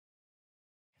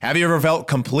Have you ever felt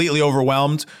completely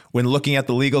overwhelmed when looking at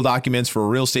the legal documents for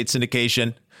real estate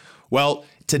syndication? Well,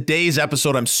 today's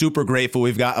episode, I'm super grateful.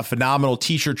 We've got a phenomenal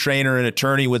teacher, trainer, and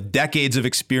attorney with decades of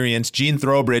experience, Gene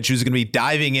Trowbridge, who's going to be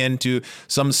diving into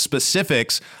some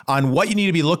specifics on what you need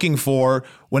to be looking for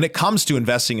when it comes to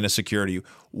investing in a security.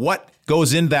 What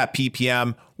goes into that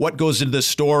PPM, what goes into the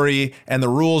story and the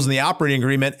rules and the operating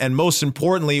agreement, and most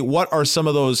importantly, what are some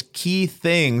of those key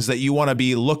things that you want to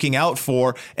be looking out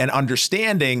for and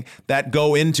understanding that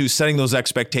go into setting those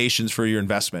expectations for your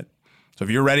investment. So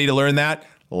if you're ready to learn that,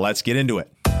 let's get into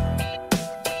it.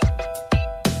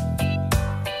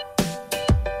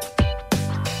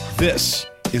 This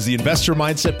is the Investor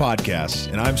Mindset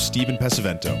Podcast, and I'm Steven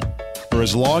Pesavento. For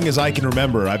as long as I can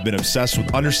remember, I've been obsessed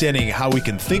with understanding how we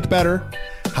can think better,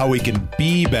 how we can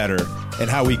be better, and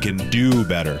how we can do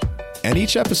better. And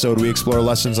each episode, we explore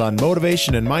lessons on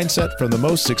motivation and mindset from the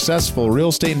most successful real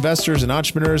estate investors and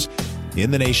entrepreneurs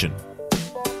in the nation.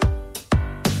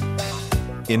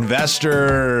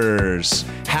 Investors,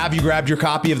 have you grabbed your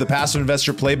copy of the Passive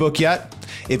Investor Playbook yet?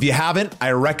 If you haven't, I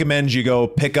recommend you go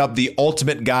pick up the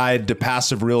ultimate guide to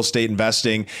passive real estate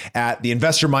investing at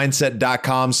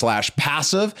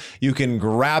theinvestormindset.com/passive. You can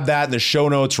grab that in the show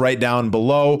notes right down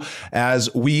below,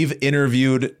 as we've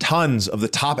interviewed tons of the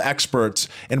top experts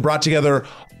and brought together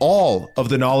all of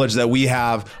the knowledge that we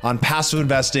have on passive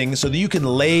investing so that you can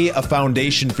lay a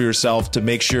foundation for yourself to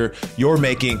make sure you're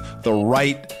making the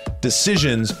right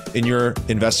decisions in your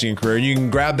investing career. You can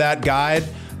grab that guide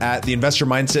at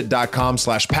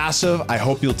theinvestormindset.com/passive. I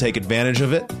hope you'll take advantage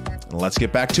of it. And let's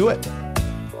get back to it.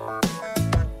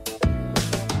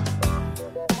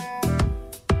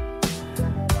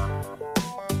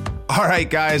 All right,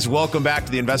 guys, welcome back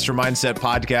to the Investor Mindset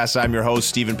Podcast. I'm your host,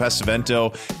 Steven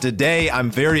Pesavento. Today, I'm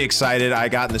very excited. I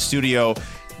got in the studio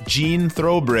Gene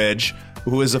Trowbridge,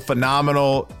 who is a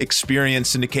phenomenal,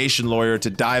 experienced syndication lawyer,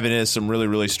 to dive into some really,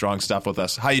 really strong stuff with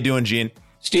us. How you doing, Gene?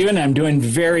 Steven, I'm doing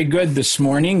very good this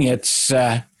morning. It's,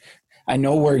 I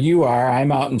know where you are.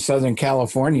 I'm out in Southern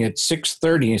California. It's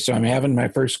 6:30, so I'm having my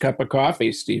first cup of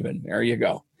coffee, Steven. There you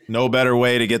go. No better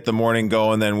way to get the morning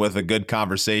going than with a good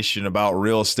conversation about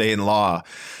real estate and law.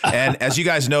 And as you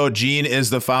guys know, Gene is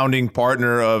the founding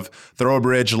partner of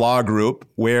Trowbridge Law Group,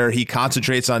 where he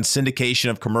concentrates on syndication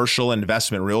of commercial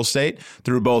investment real estate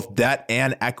through both debt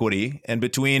and equity. And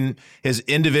between his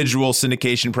individual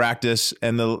syndication practice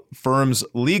and the firm's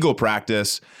legal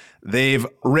practice, they've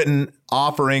written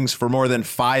offerings for more than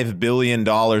 $5 billion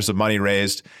of money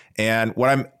raised. And what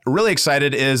I'm really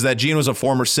excited is that Gene was a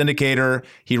former syndicator.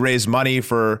 He raised money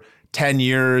for 10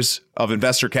 years of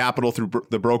investor capital through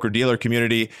the broker-dealer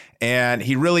community. And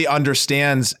he really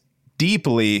understands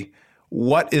deeply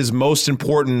what is most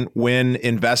important when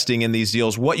investing in these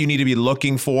deals, what you need to be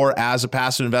looking for as a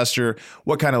passive investor,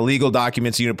 what kind of legal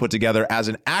documents you need to put together as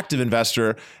an active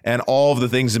investor, and all of the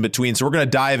things in between. So we're going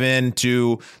to dive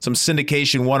into some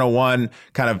syndication 101,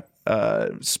 kind of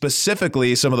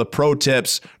specifically some of the pro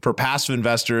tips for passive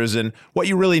investors and what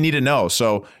you really need to know.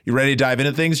 So you ready to dive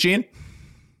into things, Gene?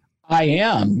 I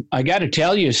am. I got to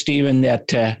tell you, Steven,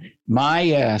 that my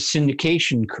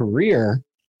syndication career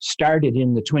started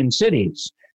in the Twin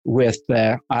Cities. With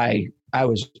I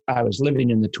was living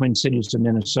in the Twin Cities of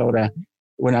Minnesota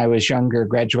when I was younger,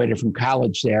 graduated from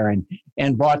college there,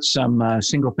 and bought some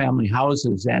single family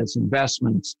houses as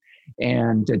investments,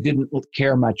 and didn't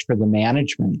care much for the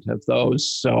management of those.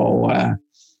 So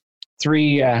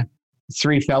three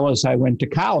fellows I went to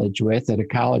college with at a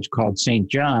college called St.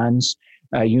 John's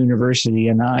University,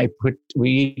 and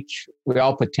we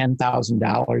all put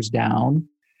 $10,000 down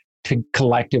to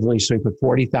collectively, so we put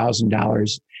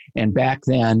 $40,000. And back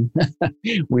then,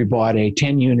 we bought a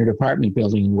 10-unit apartment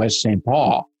building in West St.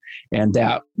 Paul, and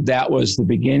that was the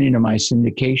beginning of my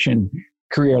syndication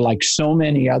career. Like so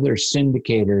many other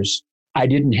syndicators, I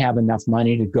didn't have enough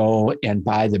money to go and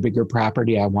buy the bigger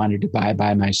property I wanted to buy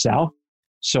by myself,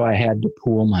 so I had to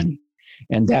pool money.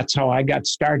 And that's how I got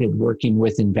started working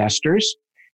with investors.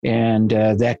 And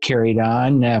that carried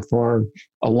on for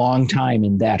a long time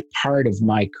in that part of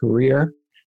my career.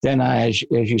 Then, as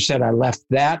you said, I left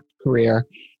that career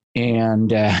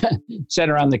and sat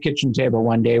around the kitchen table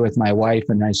one day with my wife,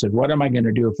 and I said, what am I going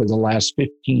to do for the last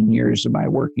 15 years of my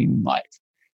working life?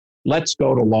 Let's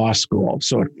go to law school.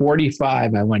 So at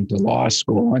 45, I went to law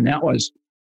school, and that was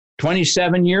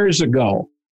 27 years ago.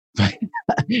 My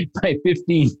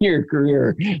 15-year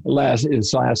career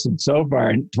has lasted so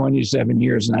far 27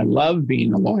 years, and I love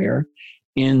being a lawyer.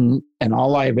 And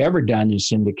all I've ever done is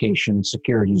syndication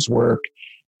securities work.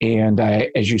 And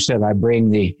as you said, I bring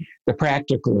the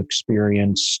practical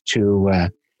experience to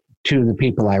to the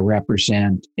people I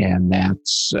represent, and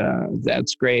that's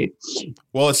great.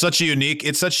 Well, it's such a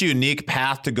unique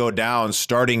path to go down,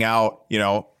 starting out,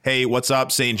 hey, what's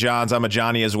up, St. John's? I'm a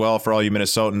Johnny as well for all you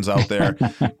Minnesotans out there.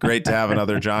 Great to have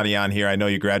another Johnny on here. I know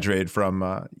you graduated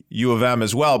from U of M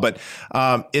as well, but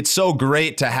it's so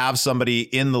great to have somebody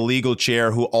in the legal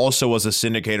chair who also was a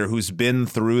syndicator, who's been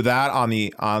through that on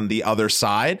the other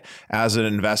side as an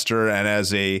investor and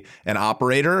as an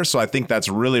operator. So I think that's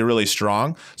really, really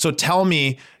strong. So tell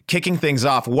me, kicking things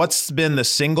off, what's been the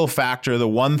single factor, the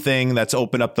one thing that's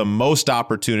opened up the most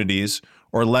opportunities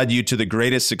or led you to the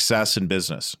greatest success in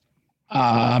business?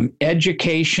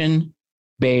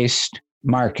 Education-based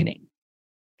marketing.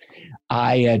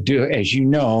 I do, as you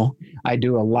know, I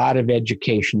do a lot of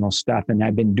educational stuff, and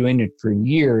I've been doing it for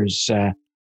years.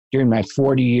 During my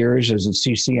 40 years as a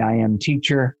CCIM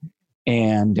teacher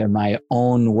and my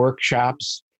own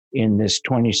workshops in this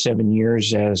 27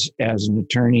 years as an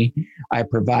attorney, I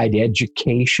provide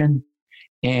education.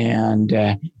 And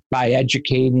by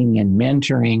educating and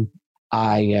mentoring,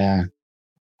 I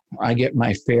get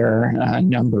my fair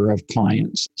number of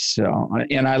clients. So,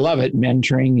 and I love it.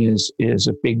 Mentoring is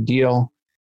a big deal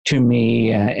to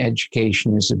me.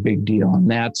 Education is a big deal, and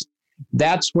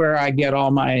that's where I get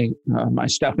all my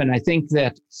stuff. And I think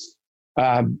that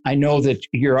I know that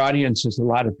your audience is a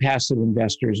lot of passive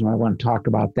investors, and I want to talk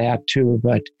about that too.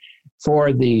 But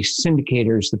for the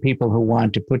syndicators, the people who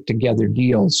want to put together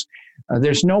deals,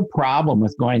 there's no problem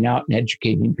with going out and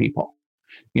educating people.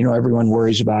 Everyone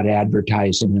worries about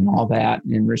advertising and all that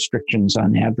and restrictions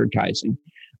on advertising.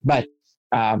 But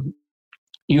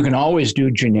you can always do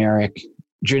generic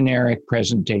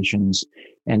presentations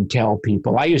and tell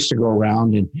people. I used to go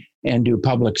around and do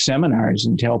public seminars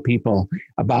and tell people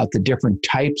about the different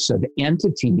types of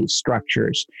entity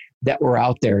structures that were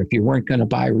out there. If you weren't going to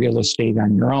buy real estate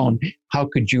on your own, how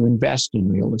could you invest in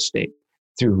real estate?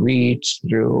 Through REITs,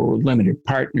 through limited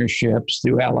partnerships,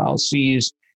 through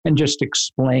LLCs, and just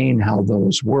explain how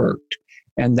those worked.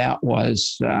 And that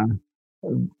was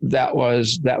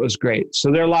great.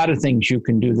 So there are a lot of things you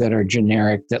can do that are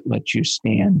generic that let you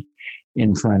stand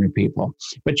in front of people.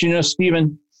 But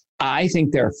Stephen, I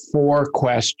think there are 4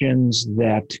 questions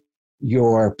that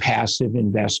your passive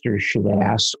investors should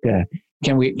ask.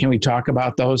 Can we talk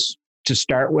about those to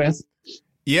start with?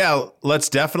 Yeah, let's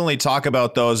definitely talk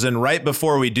about those. And right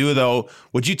before we do, though,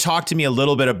 would you talk to me a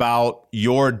little bit about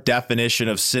your definition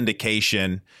of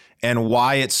syndication and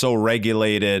why it's so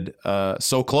regulated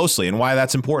so closely and why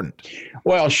that's important?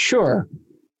 Well, sure.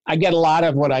 I get a lot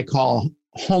of what I call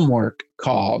homework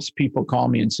calls. People call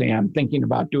me and say, I'm thinking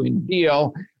about doing a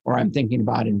deal, or I'm thinking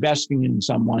about investing in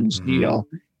someone's deal.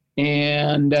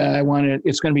 And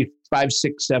it's going to be 5,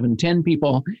 6, 7, 10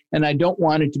 people, and I don't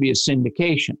want it to be a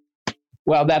syndication.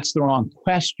 Well, that's the wrong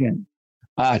question.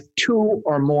 2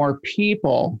 or more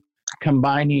people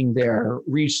combining their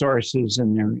resources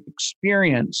and their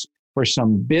experience for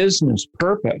some business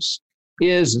purpose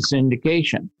is a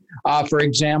syndication. For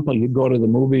example, you go to the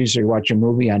movies or watch a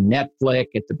movie on Netflix.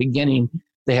 At the beginning,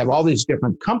 they have all these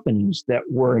different companies that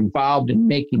were involved in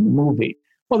making the movie.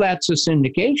 Well, that's a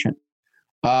syndication.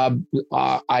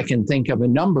 I can think of a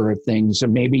number of things,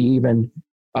 maybe even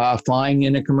flying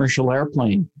in a commercial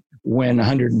airplane when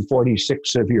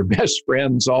 146 of your best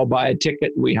friends all buy a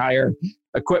ticket. We hire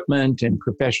equipment and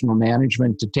professional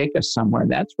management to take us somewhere.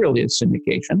 That's really a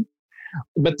syndication.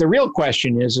 But the real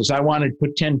question is I want to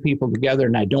put 10 people together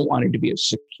and I don't want it to be a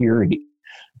security.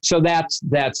 So that's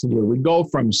the deal. We go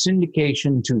from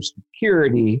syndication to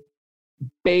security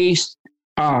based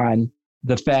on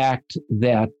the fact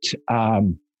that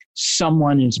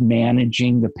someone is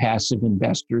managing the passive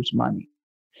investor's money.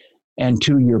 And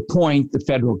to your point, the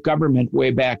federal government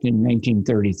way back in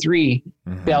 1933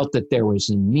 felt that there was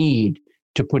a need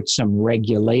to put some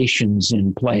regulations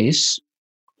in place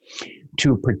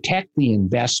to protect the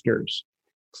investors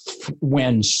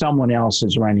when someone else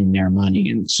is running their money.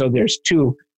 And so there's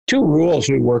two rules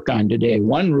we work on today.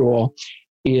 One rule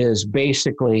is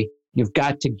basically you've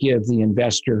got to give the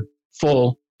investor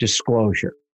full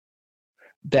disclosure.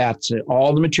 That's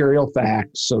all the material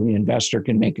facts so the investor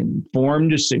can make an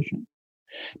informed decision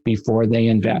before they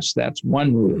invest. That's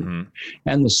one rule.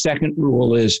 And the second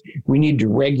rule is we need to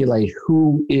regulate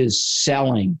who is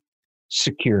selling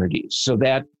securities. So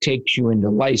that takes you into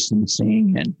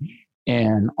licensing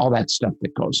and all that stuff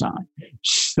that goes on.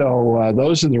 So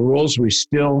those are the rules we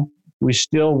still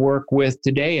work with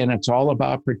today, and it's all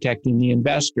about protecting the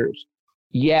investors.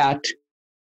 Yet,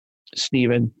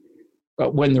 Stephen,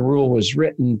 when the rule was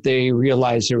written, they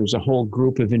realized there was a whole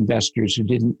group of investors who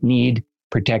didn't need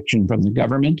protection from the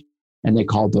government, and they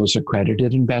called those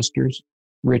accredited investors.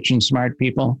 rich and smart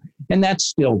people. And that's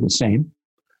still the same.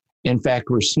 In fact,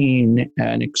 we're seeing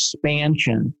an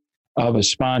expansion of a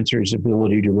sponsor's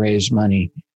ability to raise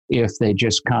money if they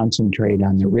just concentrate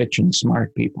on the rich and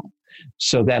smart people.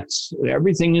 So that's,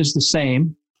 everything is the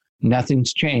same.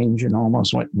 Nothing's changed in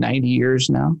almost, 90 years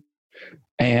now.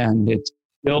 And it's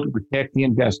built to protect the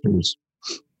investors.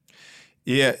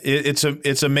 Yeah,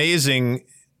 it's amazing.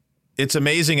 It's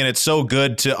amazing, and it's so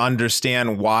good to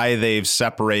understand why they've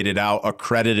separated out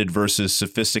accredited versus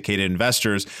sophisticated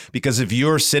investors. Because if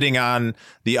you're sitting on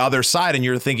the other side and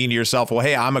you're thinking to yourself, well,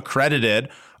 hey, I'm accredited,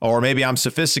 or maybe I'm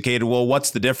sophisticated. Well, what's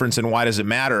the difference and why does it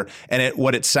matter? And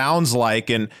what it sounds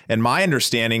like, and my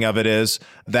understanding of it is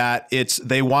that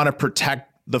they want to protect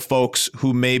the folks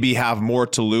who maybe have more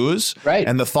to lose. Right.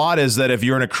 And the thought is that if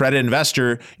you're an accredited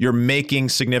investor, you're making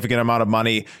significant amount of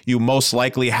money. You most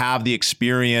likely have the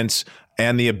experience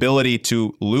and the ability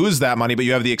to lose that money, but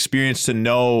you have the experience to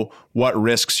know what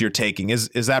risks you're taking. Is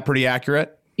that pretty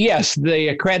accurate? Yes. The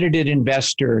accredited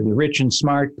investor, the rich and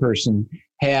smart person,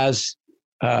 has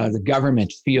the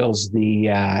government feels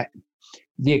the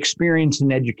experience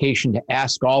and education to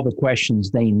ask all the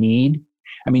questions they need.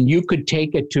 I mean, you could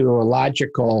take it to a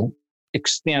logical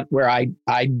extent where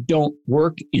I don't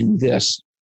work in this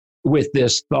with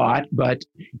this thought, but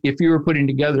if you were putting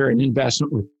together an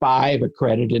investment with 5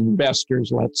 accredited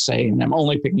investors, let's say, and I'm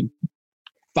only picking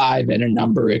 5 at a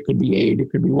number, it could be 8,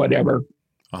 it could be whatever,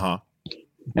 and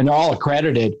they're all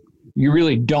accredited, you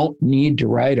really don't need to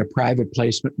write a private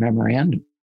placement memorandum,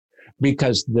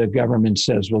 because the government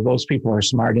says, well, those people are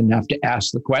smart enough to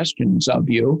ask the questions of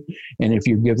you. And if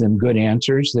you give them good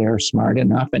answers, they're smart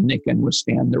enough and they can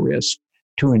withstand the risk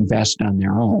to invest on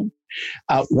their own.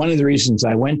 One of the reasons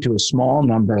I went to a small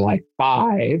number like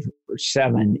 5 or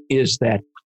 7 is that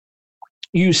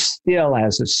you still,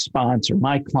 as a sponsor,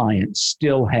 my clients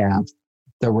still have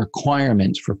the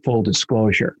requirements for full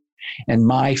disclosure. And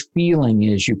my feeling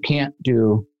is you can't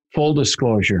do full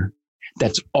disclosure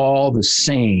that's all the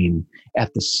same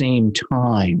at the same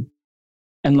time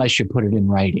unless you put it in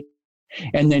writing.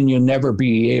 And then you'll never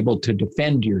be able to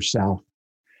defend yourself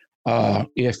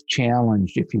if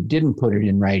challenged, if you didn't put it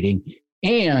in writing.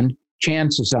 And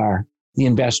chances are the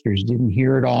investors didn't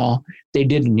hear it all. They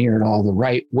didn't hear it all the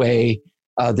right way.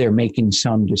 They're making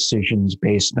some decisions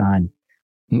based on,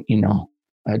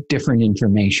 different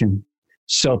information.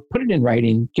 So put it in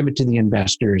writing, give it to the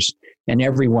investors, and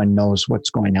everyone knows what's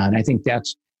going on. I think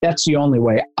that's the only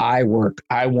way I work.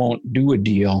 I won't do a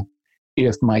deal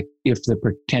if the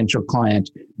potential client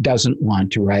doesn't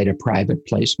want to write a private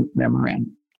placement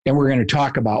memorandum. And we're going to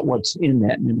talk about what's in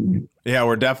that in a minute. Yeah,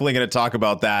 we're definitely going to talk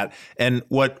about that. And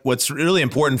what's really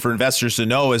important for investors to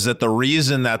know is that the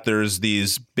reason that there's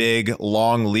these big,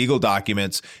 long legal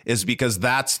documents is because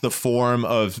that's the form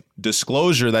of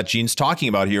disclosure that Gene's talking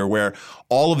about here, where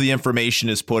all of the information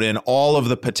is put in, all of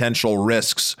the potential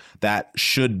risks that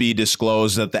should be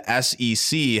disclosed, that the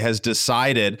SEC has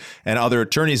decided and other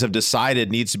attorneys have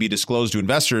decided needs to be disclosed to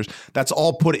investors. That's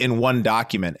all put in one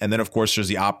document. And then, of course, there's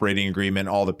the operating agreement,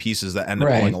 all the pieces that end up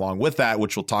going along with that,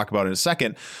 which we'll talk about in a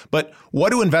second. But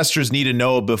what do investors need to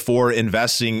know before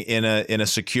investing in a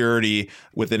security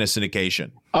within a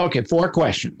syndication? Okay, 4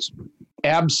 questions.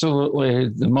 Absolutely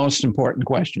the most important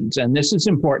questions. And this is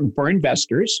important for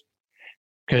investors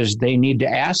because they need to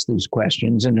ask these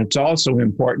questions. And it's also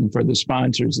important for the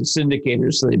sponsors, the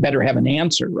syndicators, so they better have an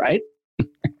answer, right?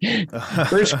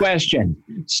 First question.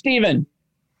 Stephen,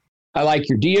 I like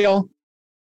your deal.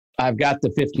 I've got the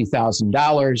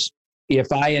 $50,000.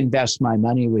 If I invest my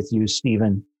money with you,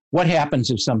 Stephen, what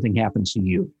happens if something happens to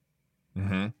you?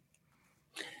 Mm-hmm.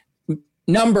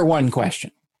 Number one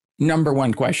question.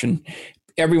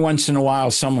 Every once in a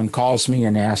while, someone calls me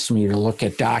and asks me to look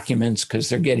at documents because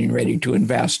they're getting ready to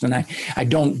invest. And I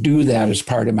don't do that as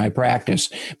part of my practice,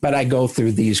 but I go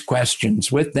through these questions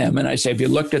with them. And I say, have you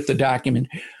looked at the document?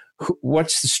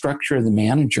 What's the structure of the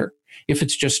manager? If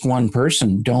it's just one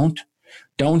person, don't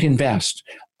invest.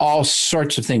 All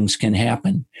sorts of things can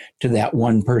happen to that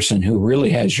one person who really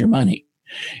has your money.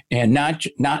 And not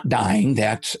dying,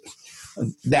 that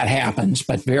happens,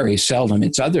 but very seldom.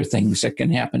 It's other things that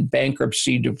can happen: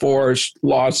 bankruptcy, divorce,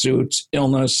 lawsuits,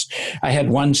 illness. I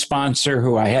had one sponsor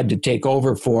who I had to take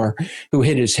over for who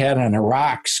hit his head on a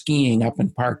rock skiing up in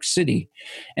Park City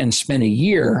and spent a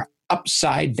year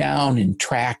upside down in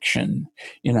traction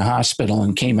in a hospital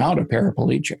and came out a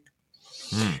paraplegic.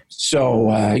 So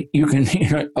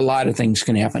a lot of things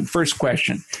can happen. First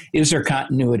question, is there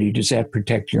continuity? Does that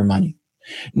protect your money?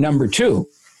 Number 2,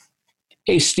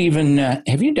 hey, Stephen,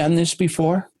 have you done this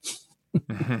before?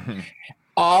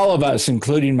 All of us,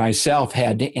 including myself,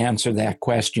 had to answer that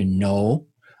question. No,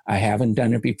 I haven't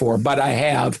done it before, but I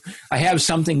have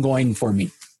something going for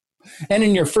me. And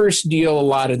in your first deal, a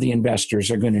lot of the investors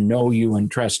are going to know you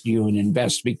and trust you and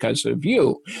invest because of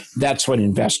you. That's what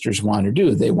investors want to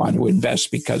do. They want to invest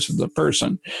because of the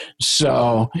person.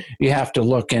 So you have to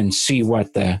look and see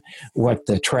what the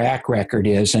track record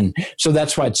is. And so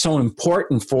that's why it's so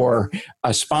important for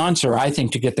a sponsor, I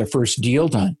think, to get their first deal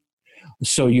done.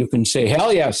 So you can say,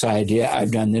 hell yes,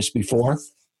 I've done this before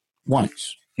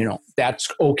once. That's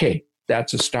okay.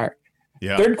 That's a start.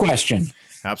 Yeah. Third question.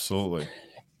 Absolutely.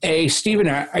 Hey, Stephen,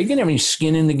 are you going to have any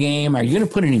skin in the game? Are you going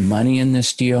to put any money in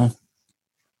this deal?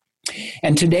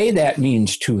 And today that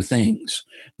means two things.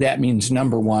 That means,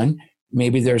 number one,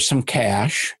 maybe there's some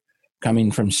cash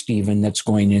coming from Stephen that's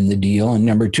going in the deal. And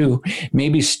number two,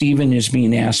 maybe Stephen is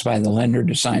being asked by the lender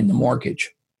to sign the mortgage.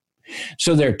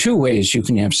 So there are two ways you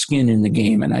can have skin in the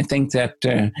game, and I think that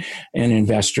an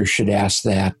investor should ask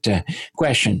that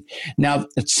question. Now,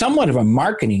 it's somewhat of a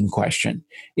marketing question.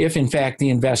 If, in fact, the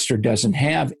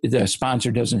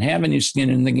sponsor doesn't have any skin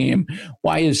in the game,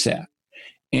 why is that?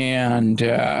 And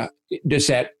does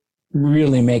that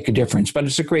really make a difference? But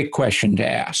it's a great question to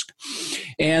ask.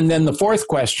 And then the fourth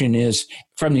question is,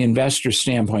 from the investor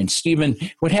standpoint, Stephen,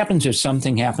 what happens if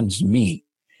something happens to me?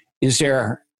 Is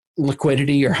there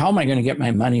liquidity, or how am I going to get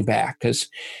my money back? Because,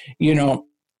 in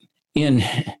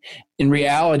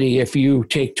reality, if you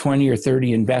take 20 or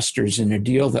 30 investors in a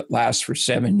deal that lasts for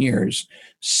 7 years,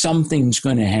 something's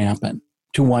going to happen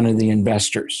to one of the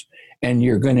investors, and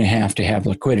you're going to have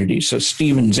liquidity. So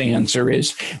Stephen's answer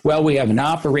is, well, we have an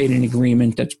operating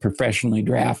agreement that's professionally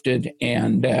drafted,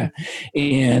 and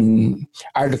in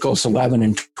Articles 11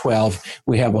 and 12,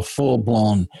 we have a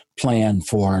full-blown plan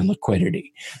for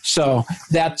liquidity. So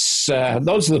those are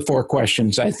the four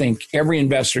questions I think every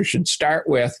investor should start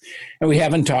with. And we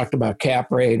haven't talked about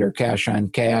cap rate or cash on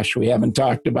cash. We haven't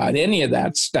talked about any of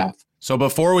that stuff. So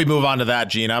before we move on to that,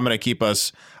 Gene, I'm going to keep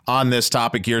us on this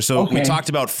topic here. So we talked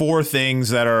about four things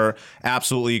that are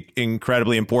absolutely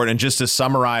incredibly important. And just to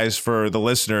summarize for the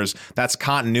listeners, that's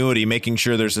continuity, making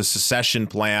sure there's a succession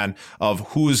plan of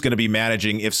who's going to be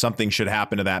managing if something should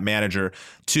happen to that manager.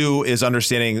 2 is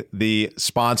understanding the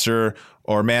sponsor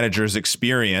or manager's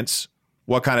experience.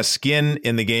 What kind of skin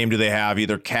in the game do they have,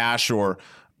 either cash or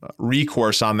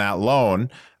recourse on that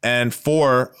loan? And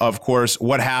 4, of course,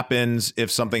 what happens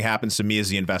if something happens to me as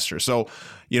the investor? So,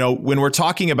 when we're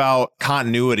talking about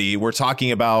continuity, we're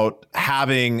talking about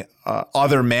having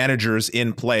other managers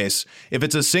in place. If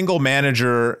it's a single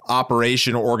manager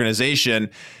operation or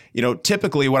organization,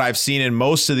 typically what I've seen in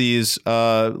most of these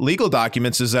legal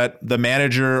documents is that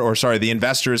the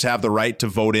investors have the right to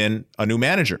vote in a new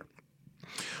manager.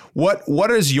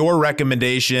 What is your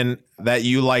recommendation that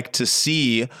you like to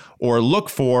see or look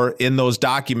for in those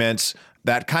documents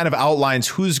that kind of outlines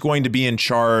who's going to be in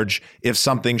charge if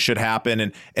something should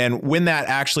happen? And when that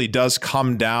actually does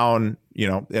come down,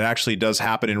 it actually does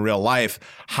happen in real life,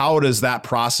 how does that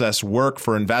process work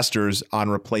for investors on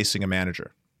replacing a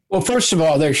manager? Well, first of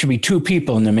all, there should be 2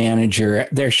 people in the manager.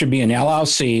 There should be an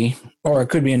LLC, or it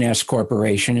could be an S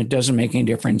corporation. It doesn't make any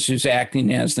difference who's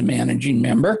acting as the managing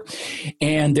member.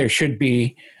 And there should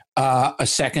be a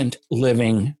second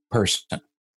living person.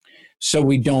 So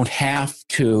we don't have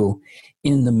to,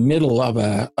 in the middle of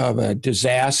a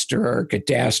disaster or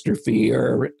catastrophe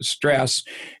or stress,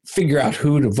 figure out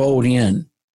who to vote in.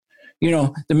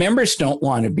 The members don't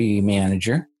want to be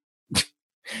manager.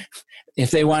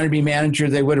 If they wanted to be manager,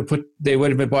 they would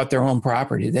have bought their own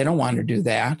property. They don't want to do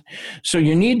that. So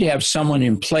you need to have someone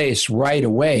in place right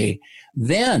away.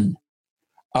 Then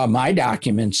my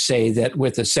documents say that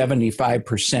with a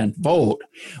 75% vote,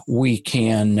 we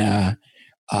can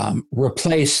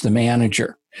replace the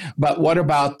manager. But what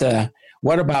about the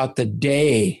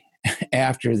day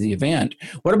after the event?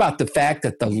 What about the fact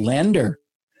that the lender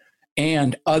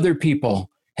and other people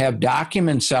have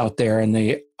documents out there, and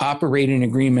the operating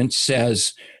agreement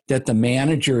says that the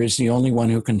manager is the only one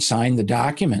who can sign the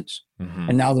documents,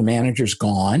 and now the manager's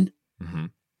gone?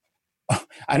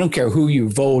 I don't care who you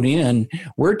vote in.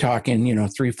 We're talking,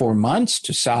 3-4 months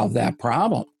to solve that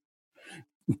problem.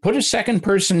 Put a second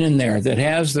person in there that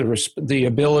has the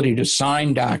ability to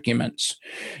sign documents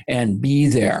and be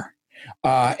there.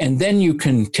 And then you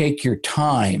can take your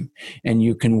time and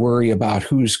you can worry about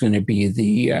who's going to be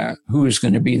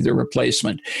the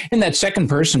replacement. And that second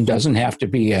person doesn't have to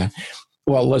be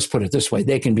let's put it this way.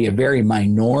 They can be a very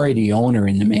minority owner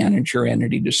in the manager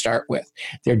entity to start with.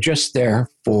 They're just there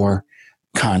for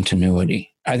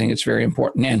continuity. I think it's very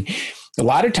important. And A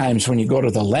lot of times when you go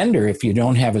to the lender, if you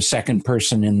don't have a second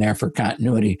person in there for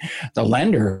continuity, the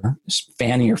lender,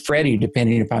 Fannie or Freddie,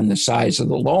 depending upon the size of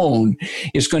the loan,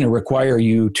 is going to require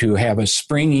you to have a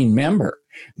springing member.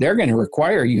 They're going to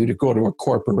require you to go to a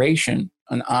corporation,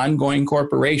 an ongoing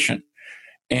corporation,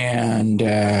 and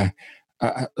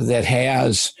that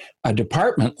has a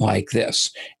department like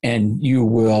this, and you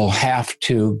will have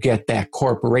to get that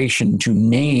corporation to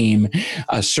name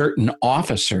a certain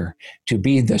officer to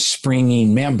be the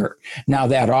springing member. Now,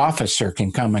 that officer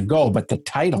can come and go, but the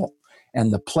title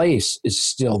and the place is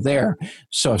still there.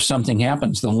 So if something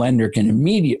happens, the lender can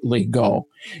immediately go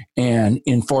and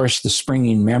enforce the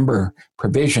springing member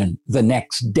provision the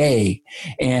next day.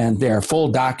 And there are full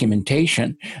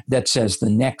documentation that says the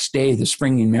next day the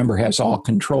springing member has all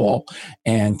control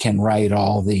and can write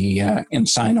all the and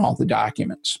sign all the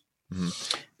documents. Mm-hmm.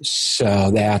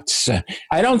 So that's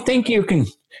I don't think you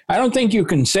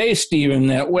can say, Stephen,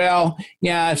 that, well,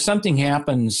 yeah, if something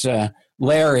happens,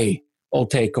 Larry will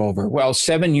take over. Well,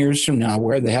 7 years from now,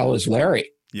 where the hell is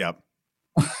Larry? Yep.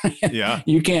 Yeah.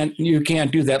 You can't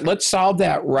do that. Let's solve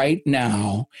that right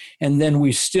now, and then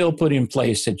we still put in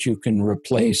place that you can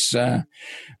replace.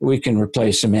 We can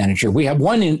replace the manager. We have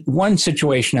one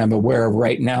situation I'm aware of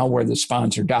right now where the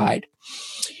sponsor died,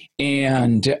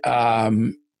 and a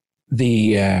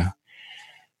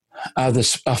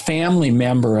family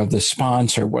member of the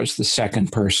sponsor was the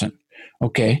second person.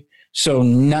 Okay. So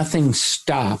nothing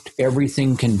stopped.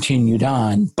 Everything continued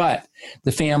on. But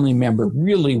the family member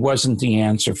really wasn't the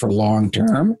answer for long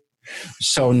term.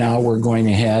 So now we're going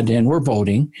ahead and we're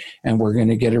voting, and we're going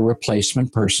to get a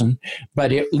replacement person.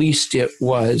 But at least there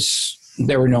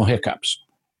were no hiccups.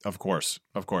 Of course.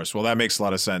 Well, that makes a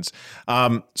lot of sense.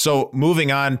 So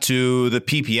moving on to the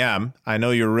PPM, I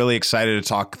know you're really excited to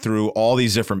talk through all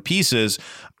these different pieces.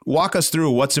 Walk us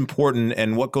through what's important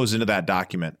and what goes into that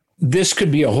document. This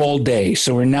could be a whole day,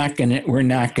 so we're not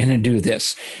gonna do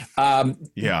this.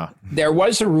 There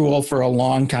was a rule for a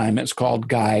long time. It's called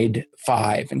Guide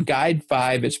 5, and Guide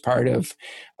 5 is part of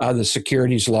the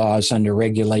securities laws under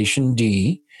Regulation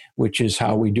D, which is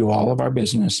how we do all of our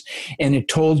business. And it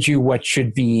told you what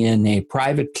should be in a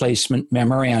private placement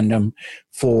memorandum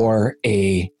for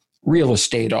a real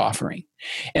estate offering.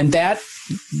 And that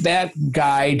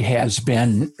guide has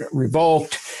been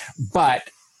revoked, but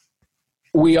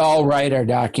we all write our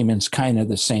documents kind of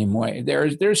the same way.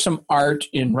 There's some art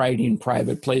in writing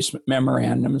private placement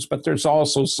memorandums, but there's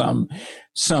also some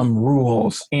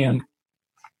rules. And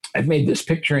I've made this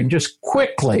picture, and just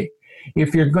quickly,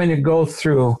 if you're going to go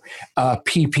through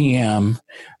PPM,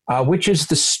 which is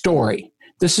the story.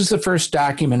 This is the first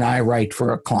document I write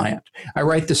for a client. I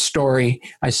write the story.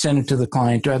 I send it to the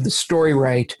client. Do I have the story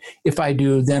right? If I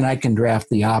do, then I can draft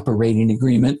the operating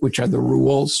agreement, which are the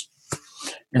rules,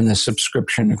 and the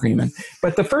subscription agreement.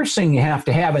 But the first thing you have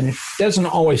to have, and it doesn't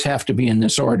always have to be in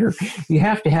this order, you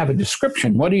have to have a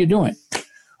description. What are you doing?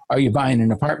 Are you buying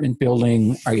an apartment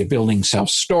building? Are you building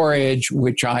self-storage,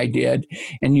 which I did?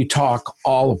 And you talk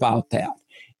all about that.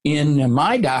 In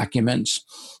my documents,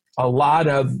 a lot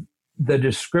of the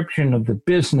description of the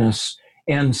business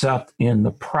ends up in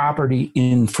the property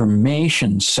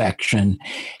information section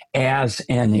as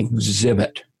an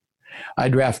exhibit. I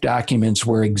draft documents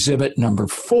where exhibit number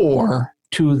 4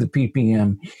 to the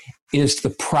PPM is the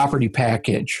property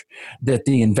package that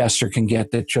the investor can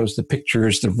get that shows the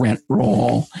pictures, the rent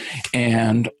roll,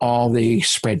 and all the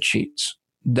spreadsheets.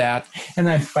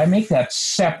 I make that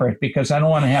separate because I don't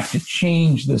want to have to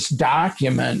change this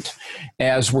document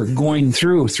as we're going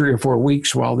through 3 or 4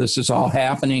 weeks while this is all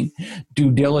happening.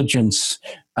 Due diligence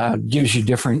gives you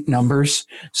different numbers.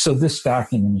 So this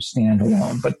document is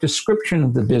standalone, but description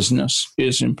of the business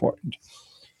is important.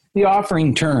 The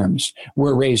offering terms,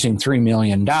 we're raising $3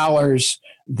 million.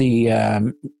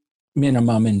 The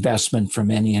minimum investment from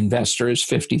any investor is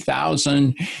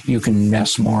 $50,000. You can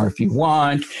invest more if you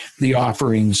want. The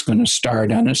offering is going to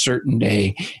start on a certain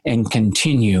day and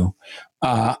continue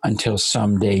until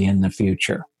someday in the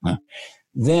future.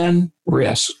 Then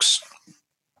risks.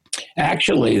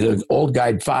 Actually, the old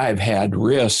Guide 5 had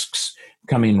risks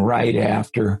coming right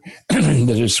after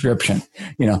the description.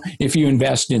 If you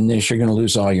invest in this, you're going to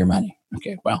lose all your money.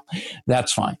 Okay, well,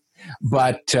 that's fine.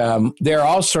 But there are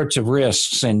all sorts of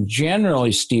risks. And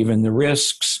generally, Stephen, the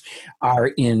risks are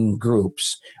in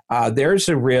groups. There's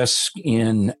a risk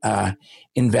in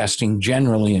investing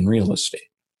generally in real estate.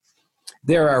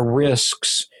 There are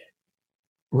risks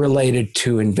related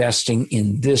to investing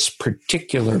in this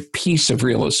particular piece of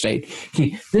real estate.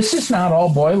 This is not all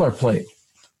boilerplate.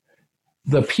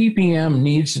 the PPM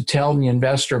needs to tell the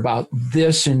investor about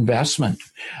this investment.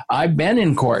 I've been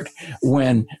in court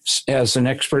as an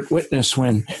expert witness,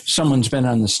 when someone's been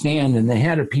on the stand and they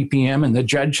had a PPM and the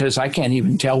judge says, I can't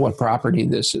even tell what property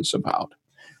this is about.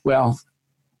 Well,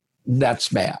 that's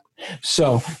bad.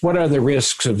 So what are the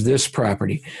risks of this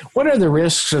property? What are the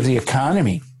risks of the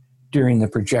economy during the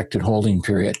projected holding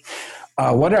period?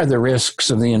 What are the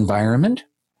risks of the environment?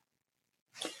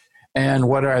 And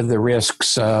what are the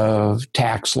risks of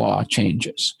tax law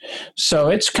changes? So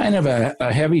it's kind of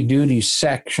a heavy-duty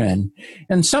section,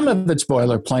 and some of it's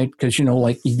boilerplate because,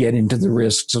 like you get into the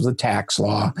risks of the tax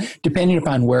law. Depending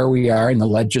upon where we are in the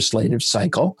legislative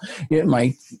cycle,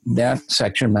 that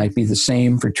section might be the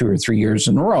same for 2 or 3 years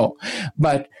in a row.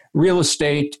 But real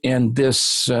estate and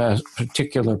this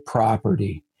particular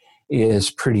property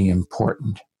is pretty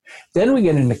important. Then we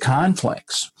get into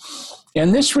conflicts.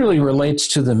 And this really relates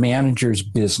to the manager's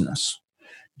business.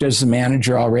 Does the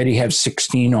manager already have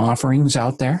 16 offerings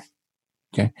out there?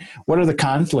 Okay. What are the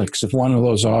conflicts if one of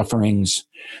those offerings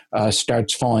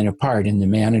starts falling apart and the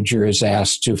manager is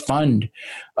asked to fund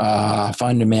a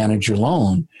manager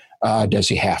loan? Does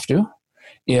he have to?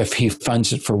 If he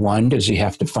funds it for one, does he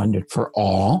have to fund it for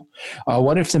all?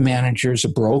 What if the manager is a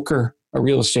broker, a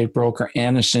real estate broker,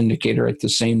 and a syndicator at the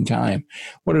same time?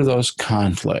 What are those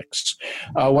conflicts?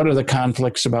 What are the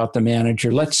conflicts about the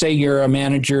manager? Let's say you're a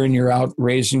manager and you're out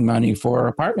raising money for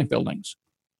apartment buildings.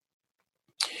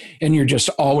 And you're just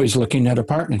always looking at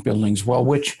apartment buildings. Well,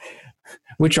 which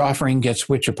offering gets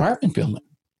which apartment building?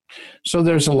 So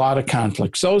there's a lot of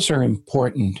conflicts. Those are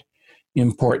important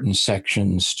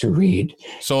sections to read.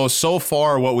 So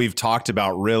far what we've talked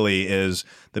about really is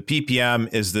the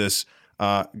PPM is this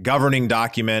governing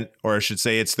document, or I should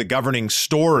say it's the governing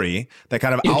story that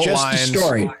kind of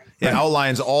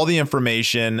outlines all the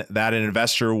information that an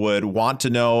investor would want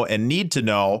to know and need to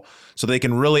know so they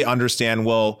can really understand,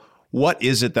 well, what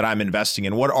is it that I'm investing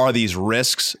in? What are these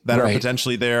risks that are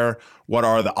potentially there? What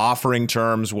are the offering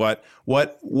terms? What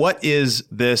is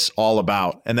this all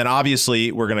about? And then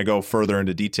obviously we're going to go further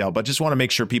into detail, but just want to make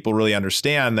sure people really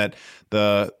understand that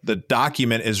the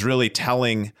document is really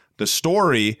telling the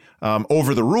story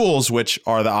over the rules, which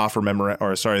are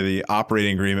the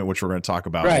operating agreement, which we're going to talk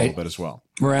about a little bit as well.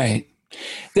 Right.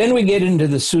 Then we get into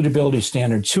the suitability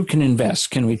standards. Who can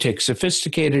invest? Can we take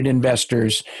sophisticated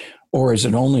investors, or is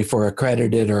it only for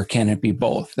accredited, or can it be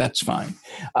both? That's fine.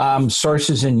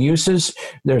 Sources and uses.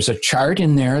 There's a chart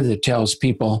in there that tells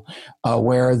people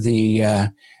where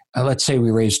let's say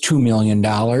we raise $2 million.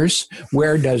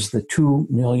 Where does the $2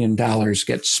 million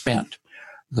get spent?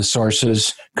 The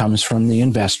sources comes from the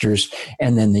investors,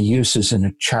 and then the uses in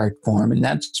a chart form. And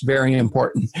that's very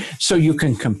important. So you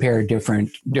can compare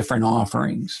different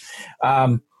offerings.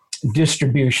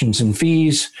 Distributions and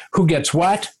fees. Who gets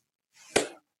what?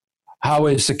 How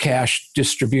is the cash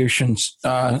distributions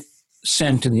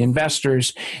sent to the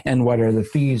investors, and what are the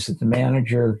fees that the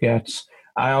manager gets?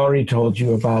 I already told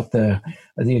you about the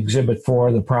Exhibit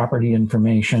 4, the property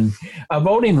information.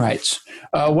 Voting rights.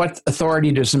 What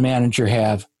authority does the manager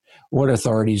have? What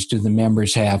authorities do the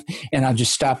members have? And I'll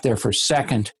just stop there for a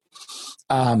second.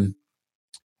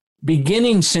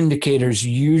 Beginning syndicators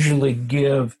usually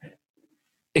give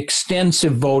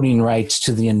extensive voting rights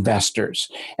to the investors.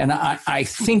 And I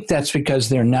think that's because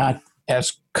they're not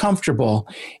as comfortable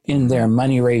in their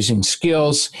money-raising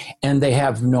skills, and they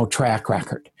have no track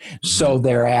record. So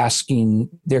they're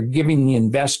giving the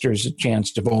investors a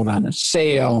chance to vote on a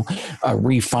sale, a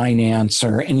refinance,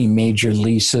 or any major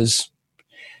leases.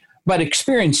 But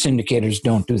experienced syndicators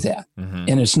don't do that.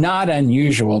 And it's not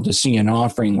unusual to see an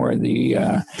offering where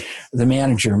the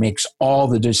manager makes all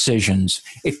the decisions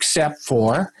except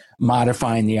for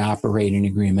modifying the operating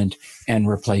agreement and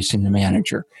replacing the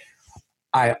manager.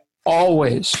 I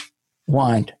always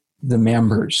want the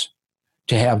members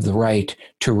to have the right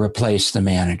to replace the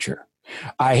manager.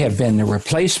 I have been the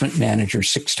replacement manager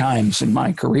 6 times in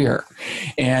my career,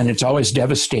 and it's always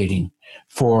devastating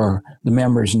for the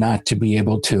members not to be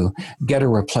able to get a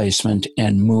replacement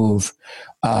and move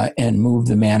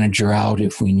the manager out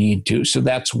if we need to. So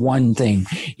that's one thing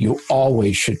you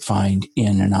always should find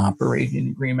in an operating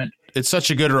agreement. It's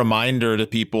such a good reminder to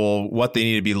people what they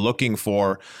need to be looking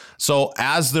for. So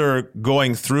as they're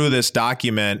going through this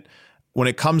document, when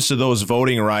it comes to those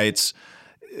voting rights,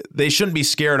 they shouldn't be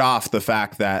scared off the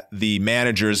fact that the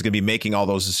manager is going to be making all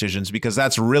those decisions, because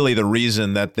that's really the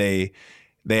reason that they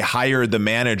hired the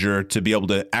manager to be able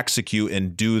to execute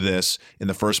and do this in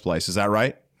the first place. Is that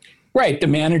right? Right. The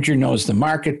manager knows the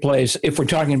marketplace. If we're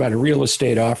talking about a real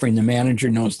estate offering, the manager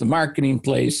knows the marketing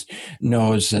place,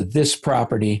 knows this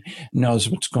property, knows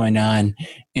what's going on.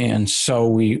 And so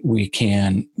we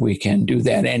can do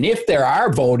that. And if there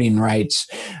are voting rights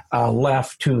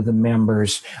left to the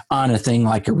members on a thing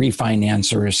like a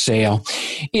refinance or a sale,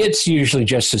 it's usually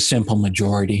just a simple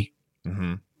majority.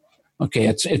 Mm-hmm. Okay.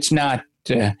 It's not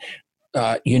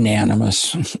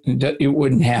unanimous. It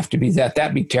wouldn't have to be that.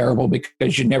 That'd be terrible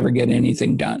because you'd never get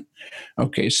anything done.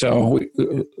 Okay, so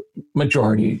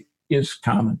majority is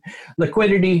common.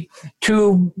 Liquidity,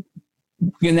 two,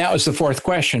 and that was the fourth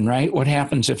question, right? What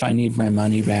happens if I need my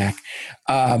money back?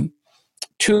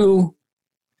 Two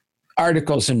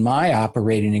articles in my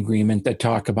operating agreement that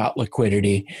talk about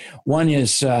liquidity. One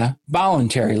is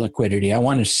voluntary liquidity. I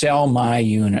want to sell my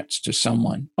units to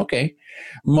someone. Okay.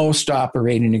 Most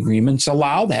operating agreements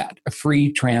allow that, a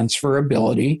free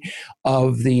transferability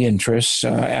of the interests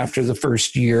after the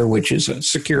first year, which is a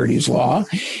securities law.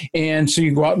 And so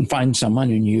you go out and find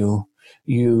someone and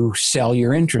you sell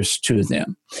your interest to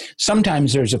them.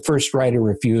 Sometimes there's a first right of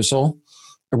refusal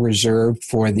reserved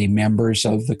for the members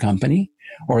of the company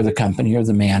or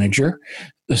the manager,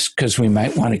 because we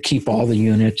might want to keep all the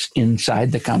units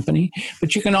inside the company.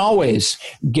 But you can always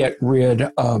get rid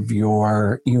of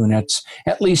your units,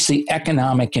 at least the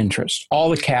economic interest, all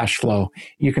the cash flow.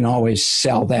 You can always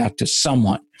sell that to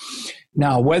someone.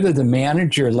 Now, whether the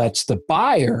manager lets the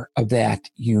buyer of that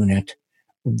unit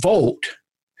vote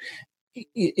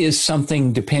is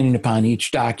something depending upon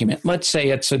each document. Let's say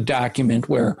it's a document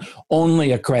where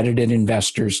only accredited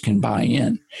investors can buy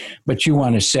in, but you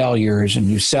want to sell yours and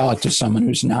you sell it to someone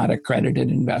who's not an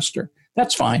accredited investor.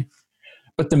 That's fine.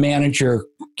 But the manager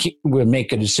will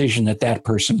make a decision that that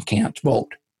person can't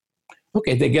vote.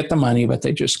 Okay, they get the money, but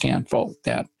they just can't vote.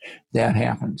 That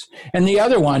happens. And the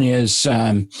other one is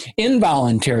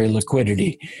involuntary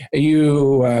liquidity.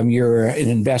 You're an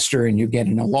investor and you get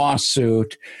in a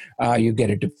lawsuit, you get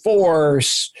a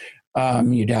divorce,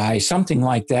 you die, something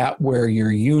like that, where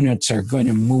your units are going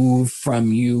to move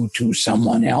from you to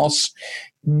someone else.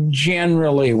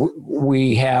 Generally,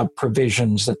 we have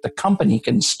provisions that the company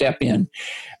can step in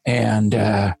and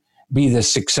be the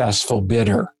successful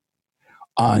bidder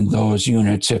on those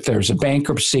units. If there's a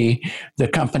bankruptcy, the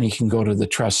company can go to the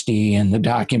trustee, and the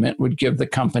document would give the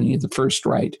company the first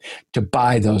right to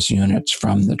buy those units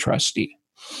from the trustee.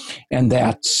 And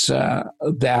that's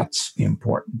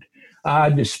important.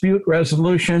 Dispute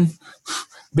resolution,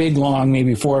 big, long,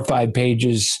 maybe 4 or 5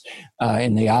 pages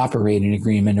in the operating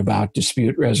agreement about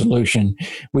dispute resolution.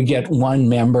 We get one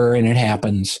member, and it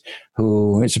happens,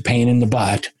 who is a pain in the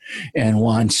butt and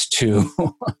wants to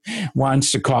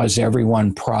cause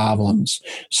everyone problems.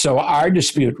 So our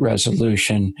dispute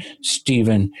resolution,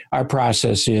 Stephen, our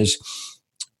process is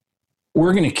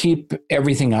we're going to keep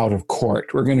everything out of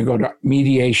court. We're going to go to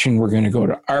mediation. We're going to go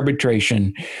to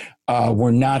arbitration.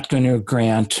 We're not going to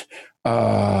grant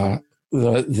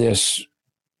this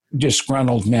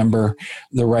disgruntled member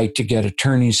the right to get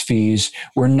attorney's fees.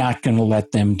 We're not going to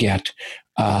let them get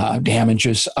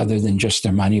damages other than just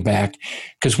their money back,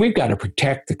 because we've got to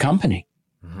protect the company.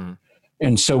 Mm-hmm.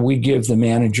 And so we give the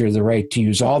manager the right to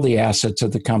use all the assets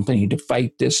of the company to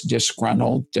fight this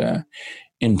disgruntled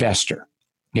investor.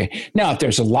 Okay. Now, if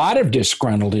there's a lot of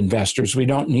disgruntled investors, we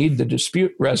don't need the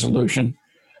dispute resolution.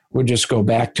 We'll just go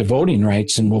back to voting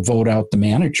rights and we'll vote out the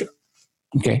manager.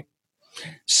 Okay.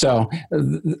 So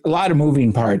a lot of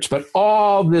moving parts, but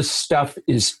all this stuff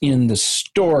is in the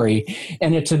story,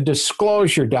 and it's a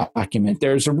disclosure document.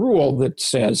 There's a rule that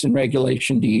says in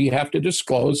Regulation D, you have to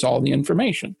disclose all the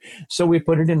information. So we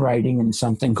put it in writing in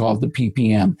something called the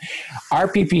PPM. Our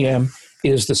PPM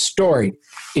is the story.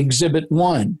 Exhibit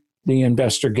 1 the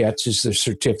investor gets is the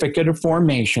certificate of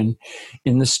formation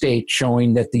in the state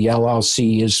showing that the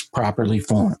LLC is properly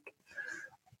formed.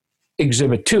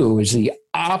 Exhibit 2 is the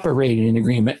operating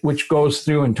agreement, which goes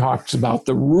through and talks about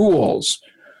the rules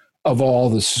of all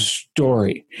the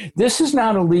story. This is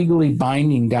not a legally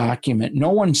binding document. No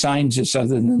one signs this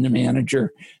other than the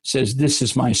manager says, this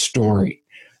is my story.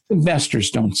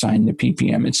 Investors don't sign the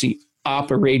PPM. It's the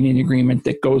operating agreement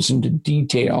that goes into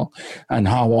detail on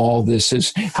how all this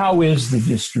is. How is the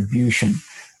distribution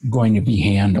going to be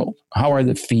handled? How are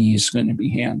the fees going to be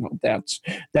handled?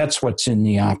 That's what's in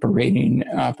the operating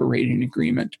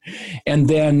agreement. And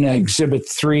then Exhibit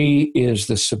 3 is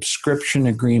the subscription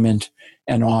agreement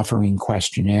and offering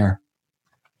questionnaire.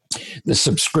 The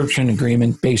subscription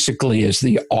agreement basically is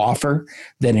the offer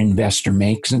that an investor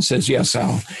makes and says, yes,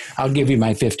 I'll give you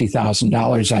my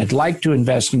 $50,000. I'd like to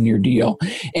invest in your deal.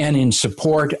 And in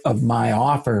support of my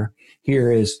offer,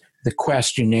 here is the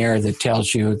questionnaire that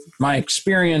tells you my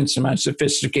experience, am I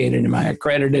sophisticated, am I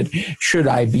accredited, should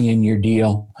I be in your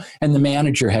deal? And the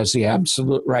manager has the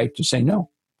absolute right to say no.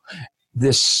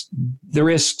 The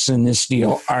risks in this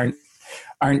deal aren't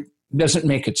doesn't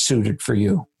make it suited for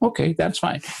you. Okay, that's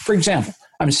fine. For example,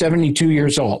 I'm 72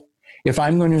 years old. If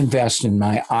I'm going to invest in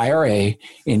my IRA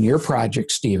in your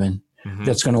project, Stephen,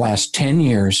 that's going to last 10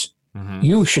 years,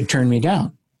 you should turn me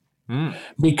down.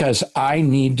 Because I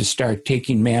need to start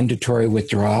taking mandatory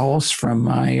withdrawals from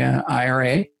my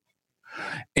IRA.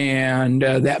 And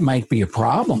that might be a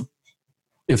problem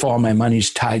if all my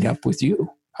money's tied up with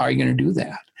you. How are you going to do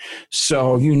that?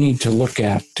 So you need to look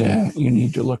at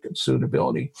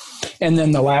suitability. And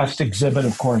then the last exhibit,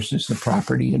 of course, is the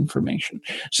property information.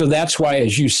 So that's why,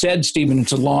 as you said, Stephen,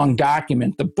 it's a long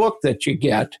document. The book that you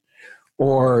get,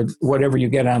 or whatever you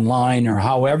get online, or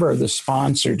however the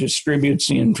sponsor distributes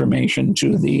the information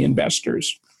to the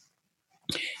investors,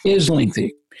 is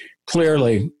lengthy,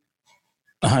 clearly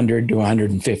 100 to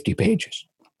 150 pages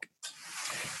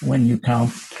when you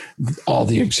count all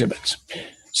the exhibits.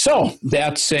 So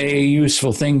that's a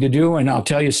useful thing to do. And I'll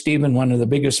tell you, Stephen, one of the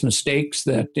biggest mistakes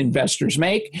that investors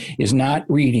make is not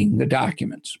reading the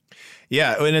documents.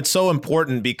 Yeah, and it's so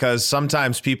important because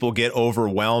sometimes people get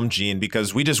overwhelmed, Gene,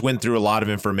 because we just went through a lot of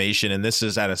information and this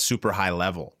is at a super high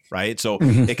level, right? So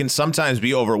it can sometimes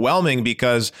be overwhelming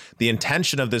because the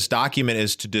intention of this document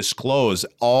is to disclose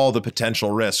all the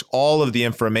potential risk, all of the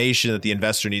information that the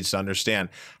investor needs to understand,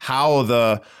 how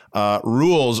the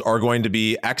rules are going to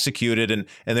be executed and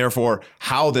therefore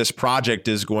how this project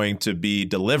is going to be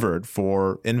delivered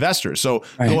for investors. So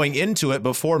going into it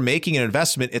before making an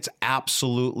investment, it's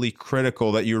absolutely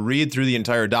critical that you read through the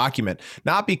entire document,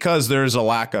 not because there's a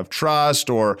lack of trust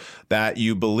or that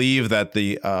you believe that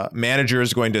the manager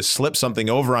is going to slip something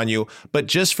over on you, but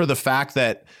just for the fact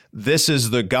that this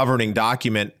is the governing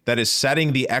document that is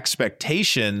setting the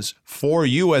expectations for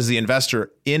you as the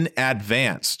investor in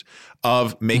advance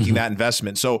of making that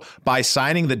investment. So by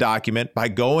signing the document, by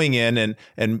going in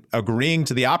and agreeing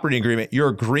to the operating agreement, you're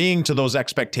agreeing to those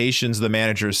expectations the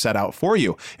manager set out for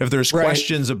you. If there's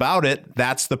questions about it,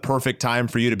 that's the perfect time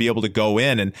for you to be able to go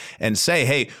in and say,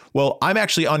 hey, well, I'm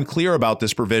actually unclear about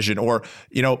this provision. Or,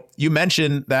 you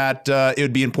mentioned that it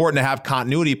would be important to have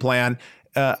continuity plan.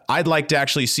 I'd like to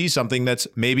actually see something that's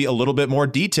maybe a little bit more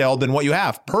detailed than what you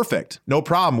have. Perfect. No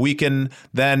problem. We can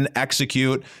then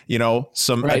execute,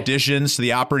 some additions to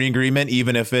the operating agreement,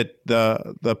 even if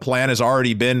the plan has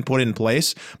already been put in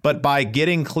place. But by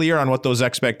getting clear on what those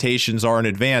expectations are in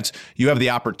advance, you have the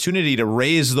opportunity to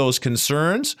raise those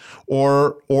concerns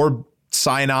or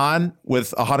sign on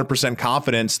with 100%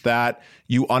 confidence that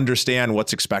you understand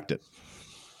what's expected.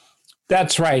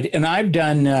 That's right. And I've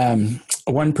done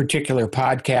one particular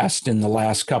podcast in the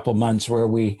last couple of months where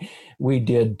we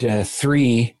did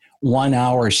 3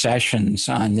 1-hour sessions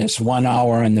on this, 1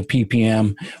 hour on the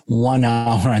PPM, 1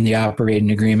 hour on the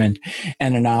operating agreement,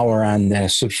 and an hour on the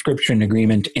subscription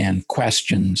agreement and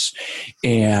questions,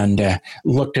 and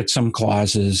looked at some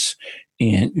clauses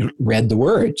and read the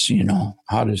words,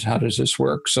 how does this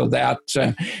work? So that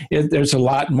there's a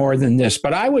lot more than this.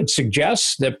 But I would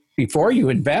suggest that before you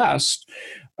invest,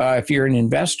 if you're an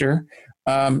investor,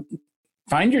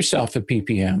 find yourself a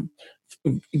PPM.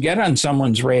 Get on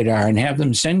someone's radar and have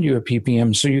them send you a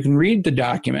PPM so you can read the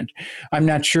document. I'm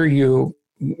not sure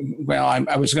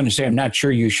I was going to say I'm not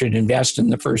sure you should invest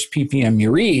in the first PPM you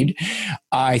read.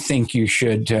 I think you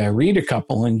should read a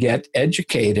couple and get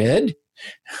educated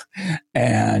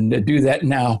and do that.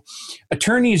 Now,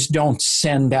 attorneys don't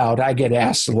send out, I get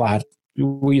asked a lot,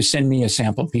 will you send me a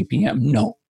sample PPM?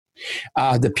 No.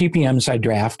 The PPMs I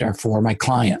draft are for my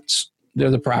clients. They're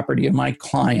the property of my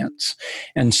clients.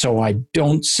 And so I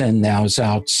don't send those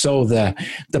out. So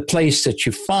the place that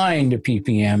you find a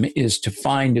PPM is to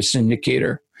find a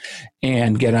syndicator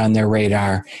and get on their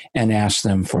radar and ask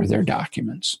them for their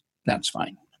documents. That's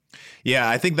fine. Yeah,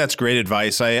 I think that's great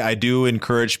advice. I do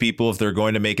encourage people, if they're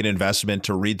going to make an investment,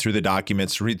 to read through the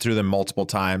documents, read through them multiple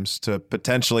times, to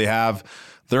potentially have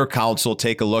their counsel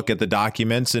take a look at the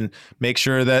documents and make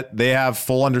sure that they have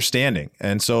full understanding.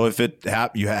 And so if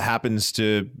you happen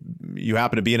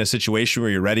to be in a situation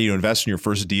where you're ready to invest in your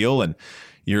first deal and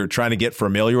you're trying to get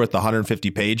familiar with the 150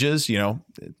 pages,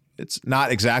 it's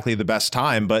not exactly the best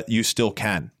time, but you still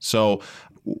can. So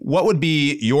what would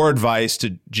be your advice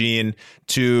to Gene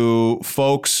to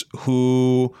folks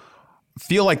who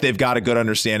feel like they've got a good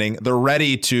understanding, they're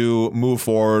ready to move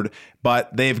forward,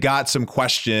 but they've got some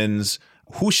questions?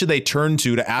 Who should they turn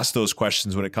to ask those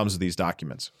questions when it comes to these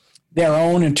documents? Their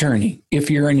own attorney. If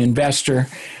you're an investor,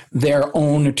 their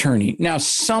own attorney. Now,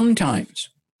 sometimes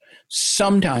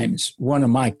sometimes one of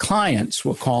my clients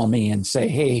will call me and say,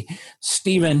 hey,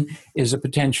 Stephen is a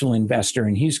potential investor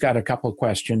and he's got a couple of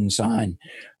questions on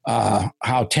how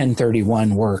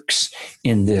 1031 works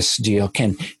in this deal.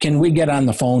 Can we get on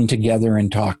the phone together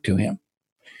and talk to him?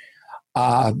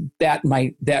 That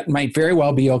might very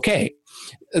well be okay.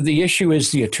 The issue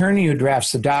is the attorney who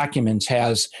drafts the documents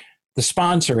has the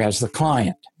sponsor as the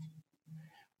client.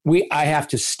 I have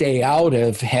to stay out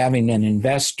of having an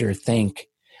investor think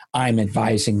I'm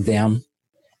advising them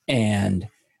and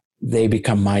they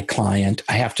become my client.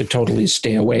 I have to totally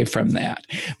stay away from that.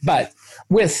 But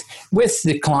with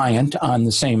the client on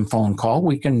the same phone call,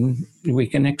 we can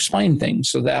explain things.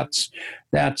 So that's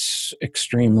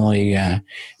extremely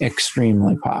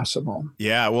possible.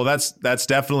 Yeah, well, that's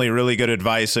definitely really good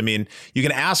advice. I mean, you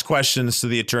can ask questions to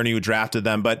the attorney who drafted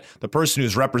them, but the person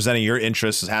who's representing your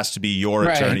interests has to be your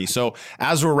attorney. So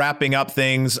as we're wrapping up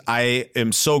things, I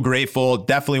am so grateful.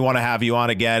 Definitely want to have you on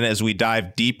again as we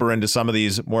dive deeper into some of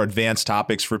these more advanced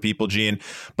topics for people, Gene.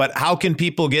 But how can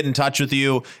people get in touch with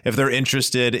you if they're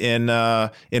interested in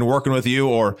working with you,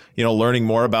 or learning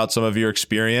more about some of your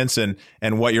experience and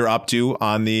what you're up to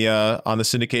on the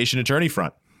syndication attorney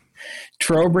front?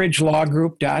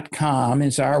 TrowbridgeLawGroup.com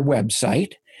is our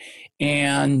website,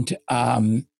 and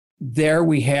there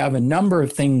we have a number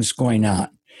of things going on.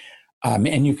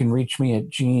 And you can reach me at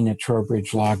Gene at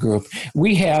Trowbridge Law Group.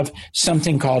 We have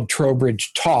something called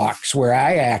Trowbridge Talks, where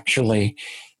I actually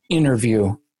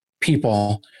interview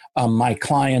people, my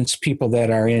clients, people that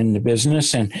are in the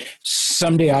business, and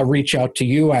someday I'll reach out to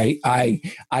you. I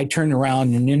turn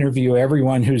around and interview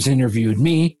everyone who's interviewed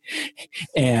me,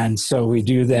 and so we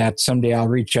do that. Someday I'll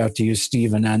reach out to you,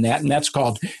 Stephen, on that, and that's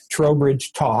called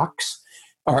Trowbridge Talks,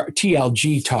 or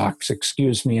TLG Talks,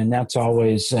 excuse me, and that's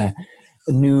always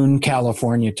noon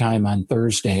California time on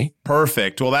Thursday.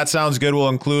 Perfect. Well, that sounds good. We'll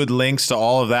include links to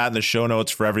all of that in the show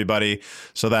notes for everybody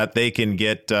so that they can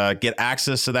get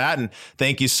access to that. And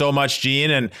thank you so much,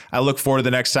 Gene. And I look forward to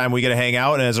the next time we get to hang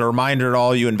out. And as a reminder to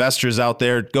all you investors out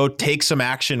there, go take some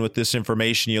action with this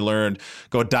information you learned.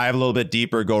 Go dive a little bit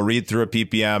deeper. Go read through a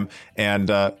PPM and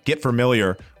get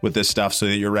familiar with this stuff so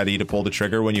that you're ready to pull the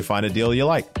trigger when you find a deal you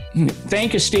like.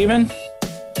 Thank you, Stephen.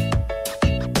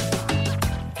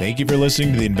 Thank you for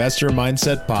listening to the Investor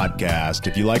Mindset Podcast.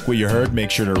 If you like what you heard, make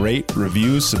sure to rate,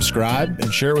 review, subscribe,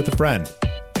 and share it with a friend.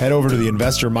 Head over to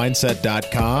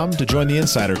theinvestormindset.com to join the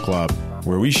Insider Club,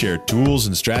 where we share tools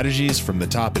and strategies from the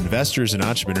top investors and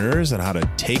entrepreneurs on how to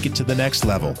take it to the next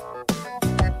level.